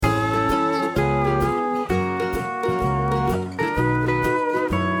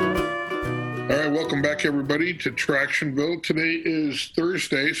Welcome back, everybody, to Tractionville. Today is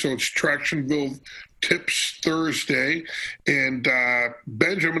Thursday, so it's Tractionville Tips Thursday. And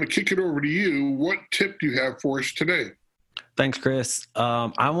Benj, I'm going to kick it over to you. What tip do you have for us today? Thanks, Chris.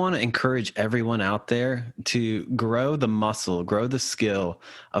 I want to encourage everyone out there to grow the muscle, grow the skill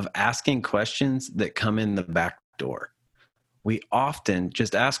of asking questions that come in the back door. We often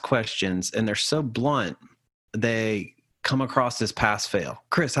just ask questions, and they're so blunt, they come across as pass-fail.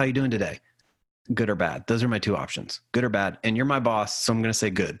 Chris, how you doing today? Good or bad? Those are my two options, good or bad. And you're my boss, so I'm going to say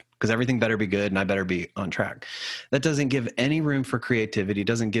good, because everything better be good and I better be on track. That doesn't give any room for creativity,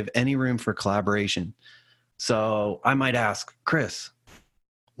 doesn't give any room for collaboration. So I might ask, Chris,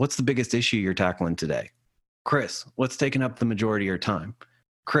 what's the biggest issue you're tackling today? Chris, what's taking up the majority of your time?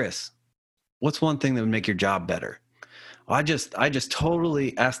 Chris, what's one thing that would make your job better? Well, I just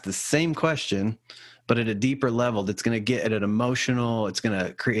totally asked the same question, but at a deeper level that's going to get at an emotional, it's going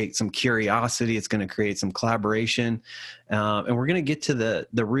to create some curiosity, it's going to create some collaboration, and we're going to get to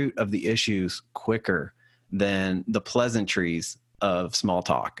the root of the issues quicker than the pleasantries of small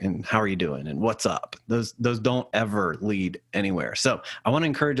talk and how are you doing and what's up. Those don't ever lead anywhere. So I want to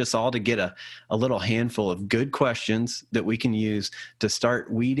encourage us all to get a little handful of good questions that we can use to start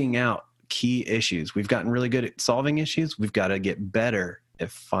weeding out key issues. We've gotten really good at solving issues. We've got to get better at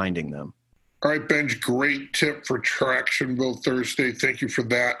finding them. All right, Benj, great tip for Tractionville Thursday. Thank you for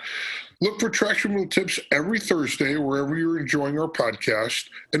that. Look for Tractionville tips every Thursday, wherever you're enjoying our podcast.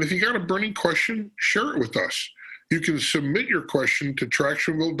 And if you got a burning question, share it with us. You can submit your question to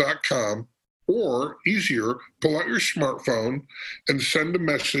tractionville.com, or easier, pull out your smartphone and send a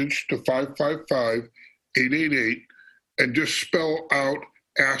message to 555-888 and just spell out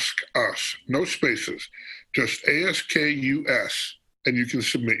Ask Us. No spaces, just ASKUS. And you can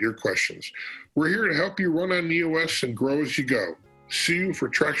submit your questions. We're here to help you run on EOS and grow as you go. See you for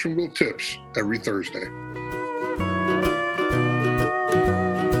Tractionville tips every Thursday.